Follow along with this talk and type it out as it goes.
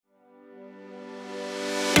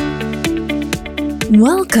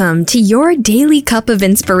Welcome to your Daily Cup of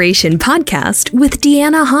Inspiration podcast with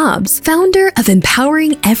Deanna Hobbs, founder of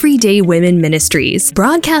Empowering Everyday Women Ministries,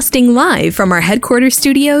 broadcasting live from our headquarters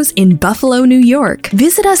studios in Buffalo, New York.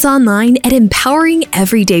 Visit us online at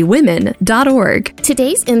empoweringeverydaywomen.org.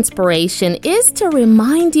 Today's inspiration is to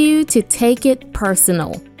remind you to take it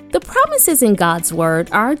personal. The promises in God's Word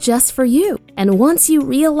are just for you. And once you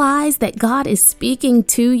realize that God is speaking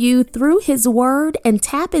to you through His Word and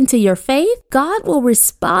tap into your faith, God will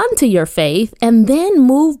respond to your faith and then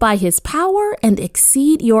move by His power and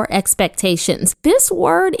exceed your expectations. This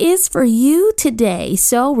Word is for you today,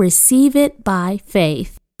 so receive it by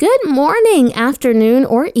faith. Good morning, afternoon,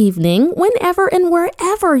 or evening, whenever and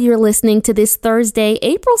wherever you're listening to this Thursday,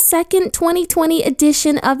 April 2nd, 2020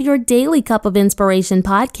 edition of your Daily Cup of Inspiration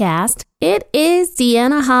podcast. It is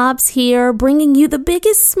Deanna Hobbs here, bringing you the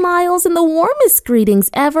biggest smiles and the warmest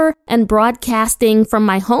greetings ever, and broadcasting from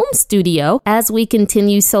my home studio as we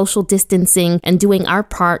continue social distancing and doing our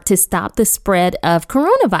part to stop the spread of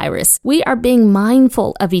coronavirus. We are being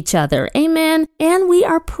mindful of each other, amen, and we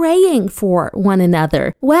are praying for one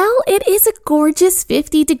another. Well, it is a gorgeous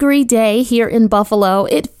 50-degree day here in Buffalo.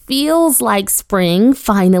 It feels like spring,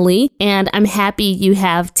 finally, and I'm happy you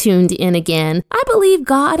have tuned in again. I believe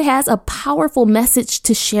God has a powerful message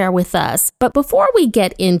to share with us. But before we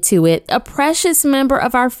get into it, a precious member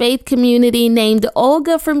of our faith community named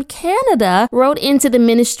Olga from Canada wrote into the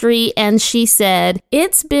ministry and she said,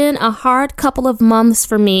 "It's been a hard couple of months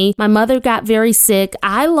for me. My mother got very sick.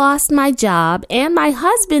 I lost my job, and my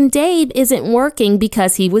husband Dave isn't working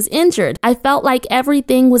because he was injured. I felt like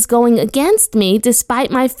everything was going against me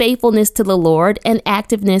despite my faithfulness to the Lord and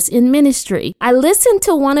activeness in ministry. I listened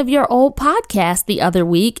to one of your old podcasts the other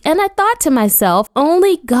week and I thought to myself,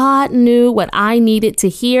 only God knew what I needed to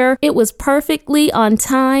hear. It was perfectly on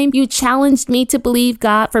time. You challenged me to believe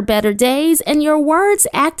God for better days and your words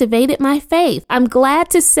activated my faith. I'm glad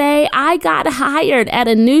to say I got hired at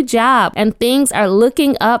a new job and things are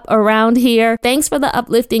looking up around here. Thanks for the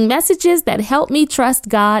uplifting messages that help me trust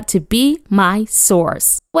God to be my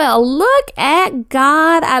source." Well, look at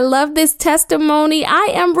God. I love this testimony.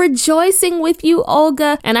 I am rejoicing with you,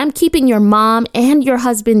 Olga, and I'm keeping your mom and your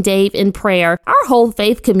husband, Dave, in prayer. Our whole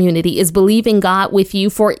faith community is believing God with you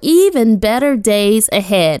for even better days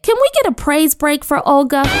ahead. Can we get a praise break for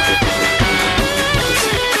Olga?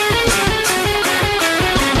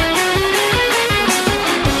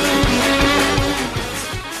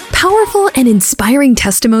 Powerful and inspiring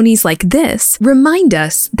testimonies like this remind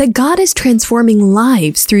us that God is transforming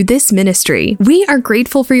lives through this ministry. We are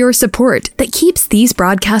grateful for your support that keeps these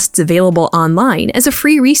broadcasts available online as a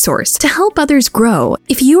free resource to help others grow.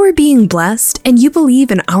 If you are being blessed and you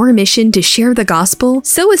believe in our mission to share the gospel,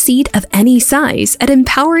 sow a seed of any size at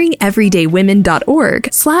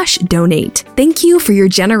empoweringeverydaywomen.org/donate. Thank you for your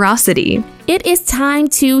generosity. It is time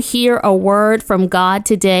to hear a word from God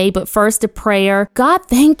today, but first a prayer. God,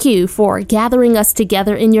 thank you for gathering us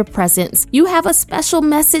together in your presence. You have a special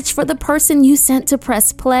message for the person you sent to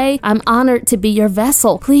press play. I'm honored to be your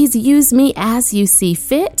vessel. Please use me as you see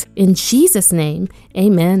fit. In Jesus' name,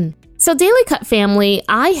 amen. So Daily Cut family,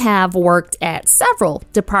 I have worked at several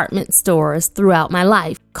department stores throughout my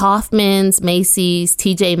life. Kaufman's, Macy's,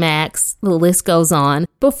 TJ Maxx, the list goes on.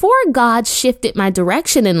 Before God shifted my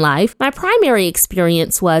direction in life, my primary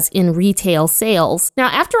experience was in retail sales. Now,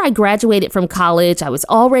 after I graduated from college, I was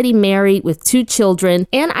already married with 2 children,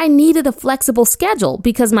 and I needed a flexible schedule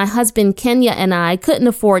because my husband Kenya and I couldn't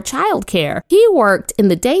afford childcare. He worked in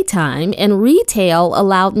the daytime, and retail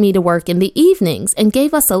allowed me to work in the evenings and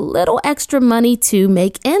gave us a little extra money to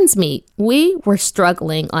make ends meet. We were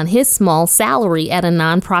struggling on his small salary at a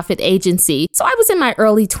nonprofit agency, so I was in my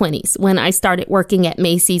early 20s when I started working at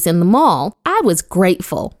Macy's in the mall. I was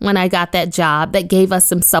grateful when I got that job that gave us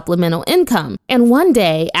some supplemental income. And one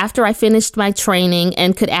day, after I finished my training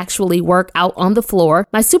and could actually work out on the floor,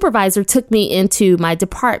 my supervisor took me into my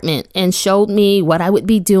department and showed me what I would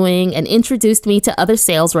be doing and introduced me to other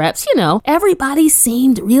sales reps. You know, everybody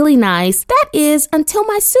seemed really nice. That is, until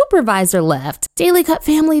my supervisor left. Daily Cut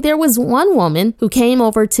family, there was one woman who came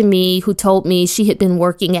over to me who told me she had been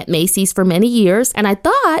working at Macy's for many years, and I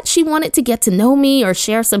thought she wanted to get to know me or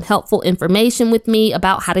share some helpful information with me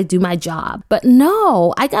about how to do my job. But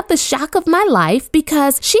no, I got the shock of my life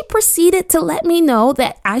because she proceeded to let me know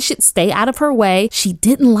that I should stay out of her way. She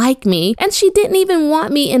didn't like me, and she didn't even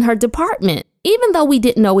want me in her department. Even though we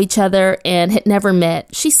didn't know each other and had never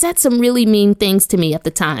met, she said some really mean things to me at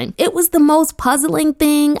the time. It was the most puzzling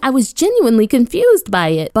thing. I was genuinely confused by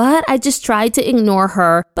it, but I just tried to ignore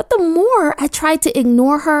her. But the more I tried to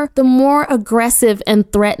ignore her, the more aggressive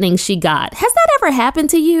and threatening she got. Has that ever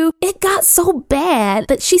happened to you? It got so bad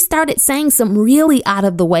that she started saying some really out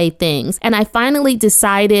of the way things. And I finally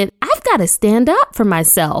decided I've got to stand up for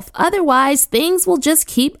myself. Otherwise, things will just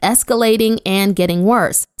keep escalating and getting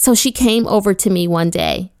worse. So she came over to me one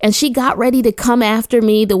day and she got ready to come after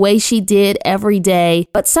me the way she did every day.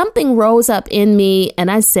 But something rose up in me and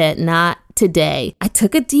I said, not today. I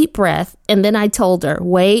took a deep breath and then I told her,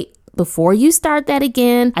 wait. Before you start that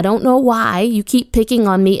again, I don't know why you keep picking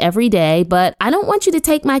on me every day, but I don't want you to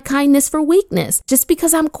take my kindness for weakness. Just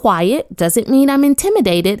because I'm quiet doesn't mean I'm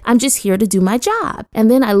intimidated. I'm just here to do my job. And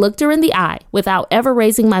then I looked her in the eye without ever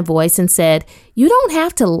raising my voice and said, you don't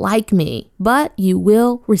have to like me, but you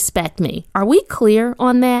will respect me. Are we clear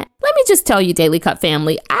on that? Let me just tell you, Daily Cup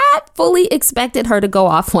family, I fully expected her to go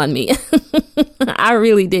off on me. I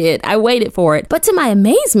really did. I waited for it. But to my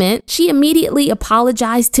amazement, she immediately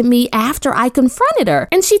apologized to me after I confronted her.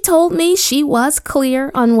 And she told me she was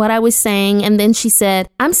clear on what I was saying. And then she said,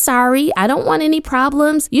 I'm sorry. I don't want any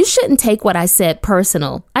problems. You shouldn't take what I said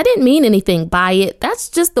personal. I didn't mean anything by it. That's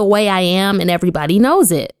just the way I am and everybody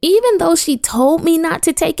knows it. Even though she told me not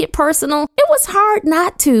to take it personal, it was hard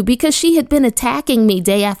not to because she had been attacking me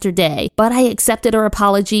day after day. But I accepted her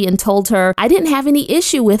apology and told her I didn't have any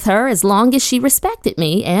issue with her as long as she respected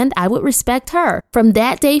me and I would respect her. From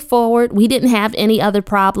that day forward, we didn't have any other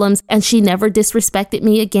problems and she never disrespected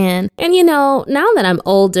me again. And now that I'm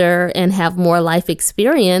older and have more life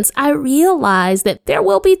experience, I realize that there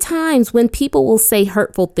will be times when people will say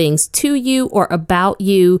hurtful things to you or about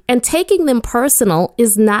you, and taking them personal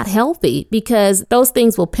is not healthy because those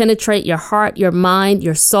things will penetrate your heart, your mind,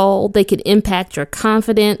 your soul. They could impact your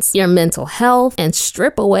confidence, your mental health, and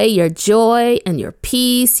strip away your joy and your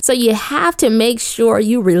peace. So you have to make sure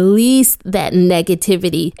you release that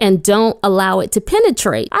negativity and don't allow it to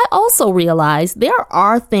penetrate. I also realize there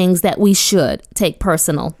are things that we should take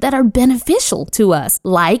personal that are beneficial to us,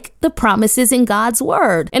 like the promises in God's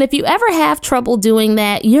word. And if you ever have trouble doing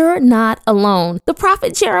that, you're not alone. The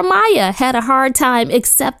prophet Jeremiah had a hard time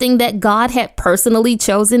accepting that God had personally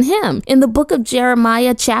chosen him. In the book of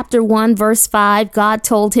Jeremiah, chapter 1, verse 5, God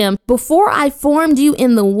told him, before I formed you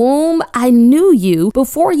in the womb, I knew you.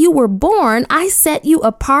 Before you were born, I set you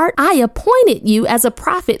apart. I appointed you as a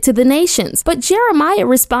prophet to the nations. But Jeremiah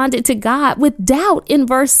responded to God with doubt in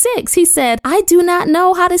verse 6. He said, I do not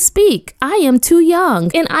know how to speak. I am too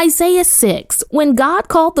young. In Isaiah 6, when God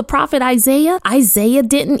called the prophet Isaiah, Isaiah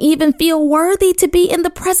didn't even feel worthy to be in the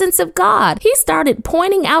presence of God. He started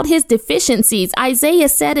pointing out his deficiencies. Isaiah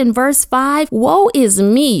said in verse 5, woe is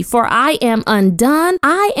me, for I am undone.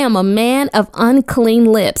 I am a man of unclean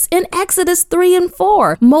lips. In Exodus 3 and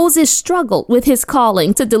 4, Moses struggled with his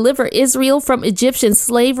calling to deliver Israel from Egyptian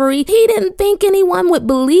slavery. He didn't think anyone would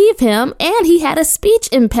believe him, and he had a speech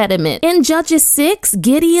impediment. In Judges 6,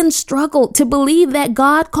 Gideon struggled to believe that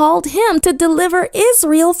God called him to deliver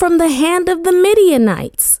Israel from the hand of the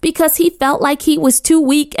Midianites because he felt like he was too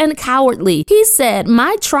weak and cowardly. He said,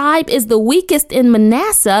 my tribe is the weakest in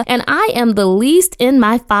Manasseh, and I am the least in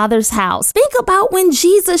my father's house. Think about when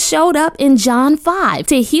Jesus showed up in John 5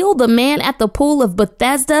 to heal the man at the pool of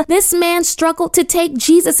Bethesda. This man struggled to take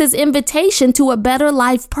Jesus' invitation to a better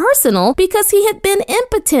life personal because he had been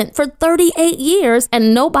impotent for 38 years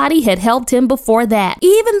and nobody had helped him before that.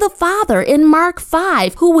 Even the father in Mark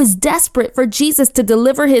 5, who was desperate for Jesus to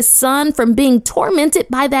deliver his son from being tormented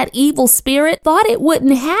by that evil spirit, thought it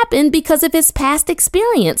wouldn't happen because of his past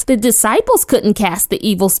experience. The disciples couldn't cast the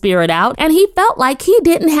evil spirit out, and he felt like he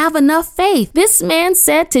didn't have enough faith. This man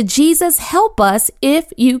said to Jesus, help us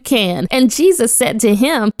if you can. And Jesus said to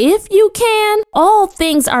him, if you can, all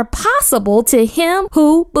things are possible to him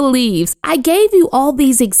who believes. I gave you all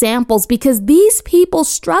these examples because these people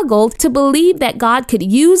struggled to believe that God could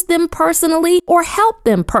use them personally or help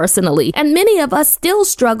them personally. And many of us still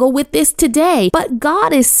struggle with this today. But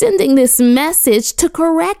God is sending this message to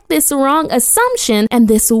correct this wrong assumption and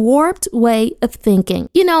this warped way of thinking.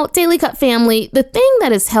 Daily Cup family, the thing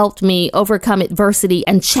that has helped me overcome adversity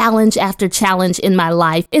and challenge after challenge in my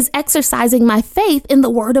life is exercising my faith in the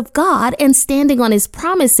Word of God. God and standing on His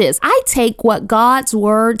promises. I take what God's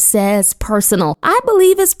word says personal. I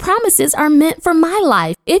believe His promises are meant for my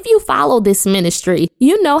life. If you follow this ministry,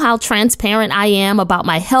 you know how transparent I am about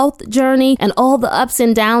my health journey and all the ups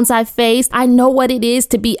and downs I've faced. I know what it is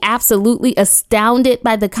to be absolutely astounded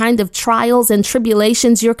by the kind of trials and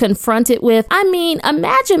tribulations you're confronted with. I mean,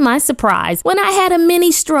 imagine my surprise when I had a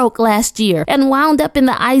mini stroke last year and wound up in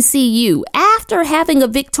the ICU after having a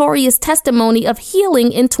victorious testimony of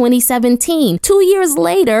healing in 2017. 2 years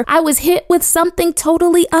later, I was hit with something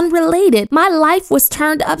totally unrelated. My life was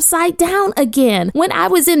turned upside down again. When I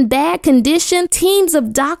was in bad condition, teams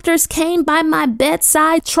of doctors came by my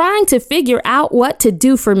bedside trying to figure out what to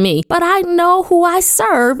do for me. But I know who I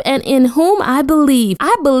serve and in whom I believe.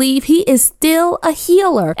 I believe He is still a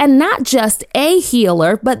healer, and not just a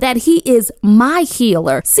healer, but that He is my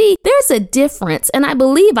healer. See, there's a difference, and I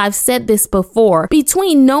believe I've said this before,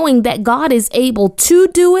 between knowing that God is able to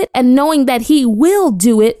do it and knowing that He will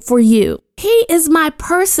do it for you. He is my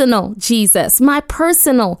personal Jesus, my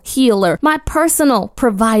personal healer, my personal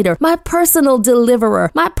provider, my personal deliverer,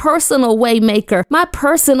 my personal waymaker, my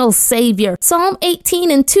personal savior. Psalm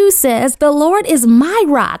 18:2 says, "The Lord is my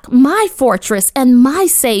rock, my fortress, and my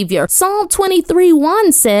savior." Psalm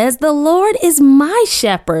 23:1 says, "The Lord is my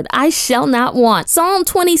shepherd, I shall not want." Psalm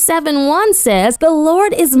 27:1 says, "The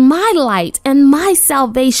Lord is my light and my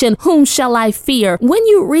salvation, whom shall I fear?" When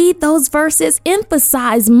you read those verses,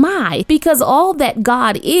 emphasize my, because all that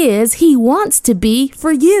God is, He wants to be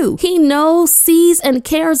for you. He knows, sees, and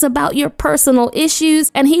cares about your personal issues,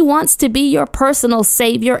 and He wants to be your personal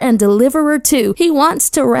savior and deliverer too. He wants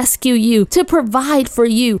to rescue you, to provide for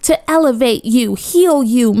you, to elevate you, heal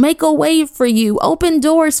you, make a way for you, open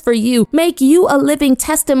doors for you, make you a living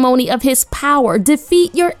testimony of His power,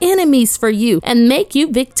 defeat your enemies for you, and make you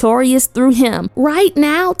victorious through Him. Right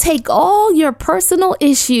now, take all your personal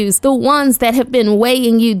issues, the ones that have been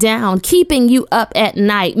weighing you down, keeping you up at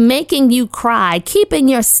night, making you cry, keeping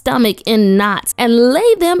your stomach in knots, and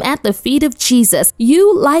lay them at the feet of Jesus.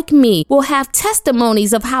 You, like me, will have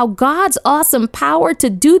testimonies of how God's awesome power to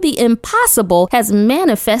do the impossible has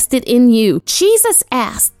manifested in you. Jesus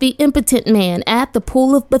asked the impotent man at the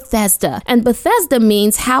pool of Bethesda, and Bethesda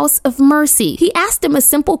means house of mercy. He asked him a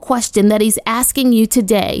simple question that He's asking you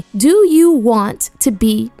today. Do you want to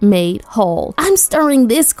be made whole? I'm stirring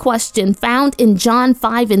this question found in John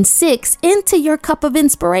 5:6 into your cup of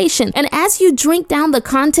inspiration. And as you drink down the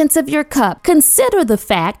contents of your cup, consider the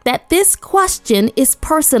fact that this question is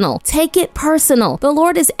personal. Take it personal. The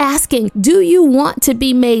Lord is asking, do you want to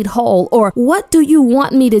be made whole? Or what do you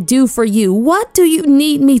want me to do for you? What do you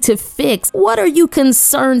need me to fix? What are you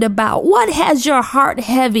concerned about? What has your heart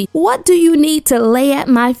heavy? What do you need to lay at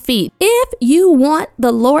my feet? If you want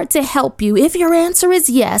the Lord to help you, if your answer is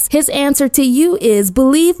yes, His answer to you is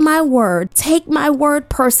believe my word, take my word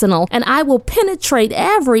personal, and I will penetrate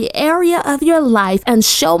every area of your life and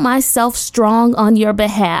show myself strong on your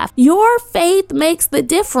behalf. Your faith makes the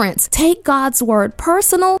difference. Take God's word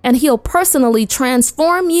personal, and He'll personally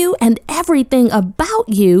transform you and everything about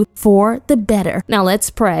you for the better. Now let's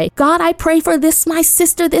pray. God, I pray for this my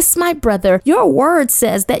sister, this my brother. Your word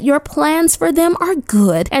says that your plans for them are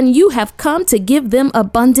good, and you have come to give them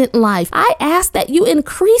abundant life. I ask that you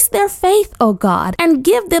increase their faith, oh God, and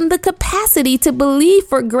give them the capacity to believe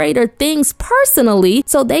for greater things personally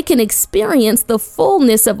so they can experience the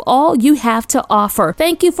fullness of all you have to offer.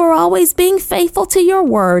 Thank you for always being faithful to your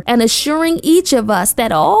word and assuring each of us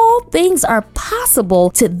that all things are possible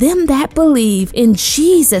to them that believe. In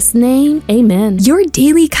Jesus' name, amen. Your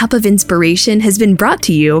daily cup of inspiration has been brought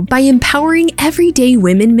to you by Empowering Everyday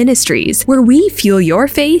Women Ministries, where we fuel your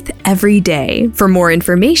faith every day. For more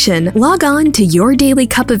information, log on to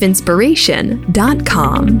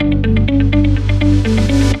yourdailycupofinspiration.com.